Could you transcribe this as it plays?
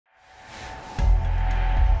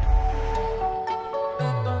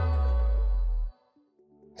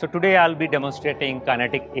So today I'll be demonstrating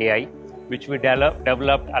Kinetic AI, which we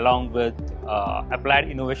developed along with Applied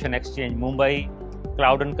Innovation Exchange Mumbai,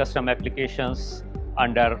 Cloud and Custom Applications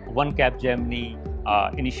under One Capgemini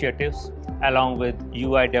initiatives, along with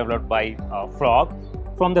UI developed by Frog.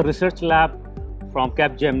 From the research lab from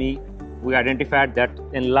Capgemini, we identified that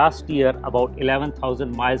in last year about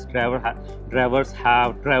 11,000 miles drivers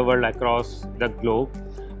have traveled across the globe,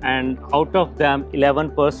 and out of them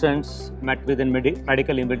 11% met with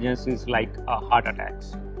medical emergencies like heart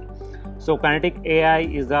attacks. So Kinetic AI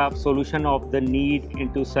is a solution of the need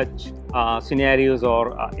into such scenarios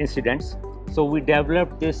or incidents. So we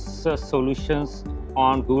developed these solutions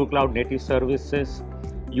on Google Cloud native services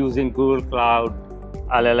using Google Cloud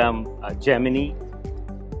LLM Gemini,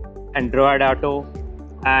 Android Auto,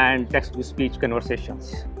 and text-to-speech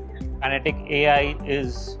conversations. Kinetic AI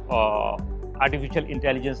is artificial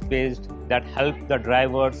intelligence based that help the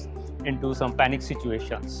drivers into some panic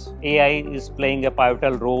situations. AI is playing a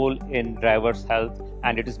pivotal role in drivers' health,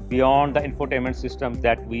 and it is beyond the infotainment system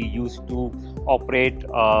that we use to operate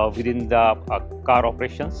within the car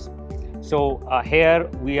operations. So here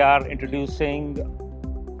we are introducing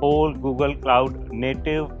whole Google Cloud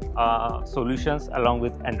native solutions along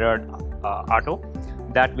with Android Auto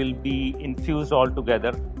that will be infused all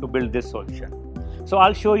together to build this solution. So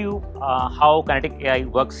I'll show you how Kinetic AI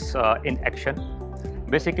works in action.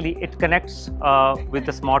 Basically, it connects with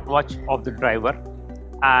the smartwatch of the driver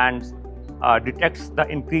and detects the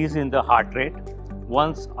increase in the heart rate.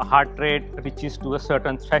 Once a heart rate reaches to a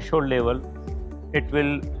certain threshold level, it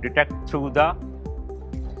will detect through the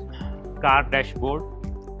car dashboard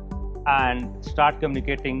and start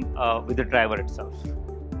communicating with the driver itself.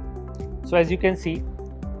 So as you can see,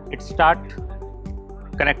 it starts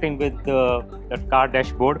connecting with the car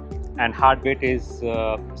dashboard, and heart rate is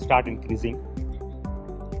start increasing.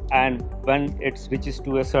 And when it reaches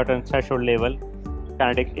to a certain threshold level,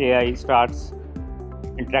 Kinetic AI starts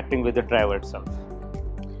interacting with the driver itself.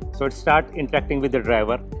 So it starts interacting with the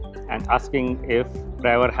driver and asking if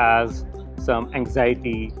driver has some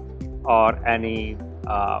anxiety or any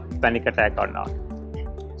panic attack or not.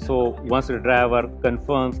 So once the driver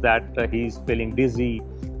confirms that he's feeling dizzy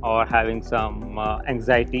or having some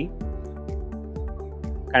anxiety,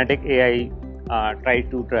 Kinetic AI try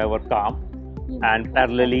to driver calm, and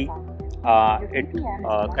parallelly it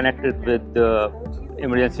connected with the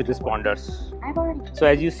emergency responders. So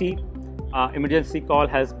as you see, emergency call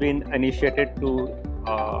has been initiated to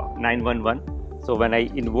 911. So when I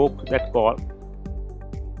invoke that call,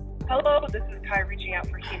 hello, this is Kai reaching out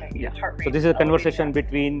for Hemank. yeah. So this is a conversation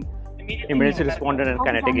between emergency responder and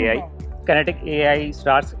Kinetic AI. Kinetic AI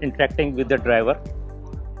starts interacting with the driver.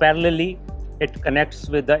 Parallelly, it connects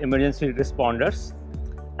with the emergency responders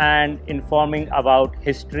and informing about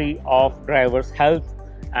history of driver's health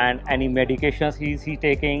and any medications is he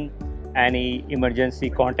taking, any emergency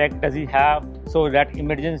contact does he have, so that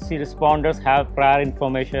emergency responders have prior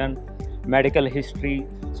information, medical history.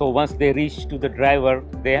 So once they reach to the driver,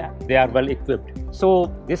 they are well equipped.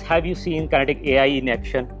 So this have you seen Kinetic AI in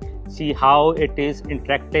action. See how it is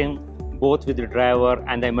interacting both with the driver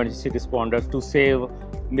and the emergency responders to save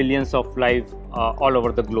millions of lives all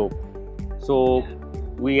over the globe. So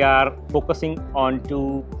we are focusing on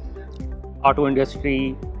to auto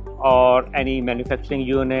industry or any manufacturing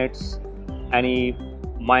units, any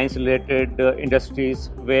mines related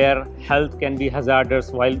industries where health can be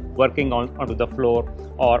hazardous while working onto the floor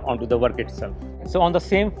or onto the work itself. So on the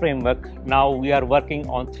same framework, now we are working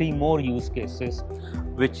on 3 more use cases,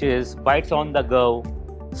 which is Bytes on the Go,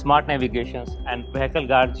 Smart Navigations, and Vehicle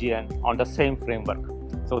Guardian on the same framework,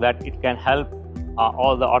 so that it can help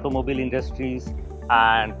all the automobile industries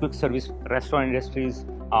and quick service restaurant industries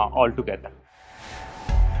all together.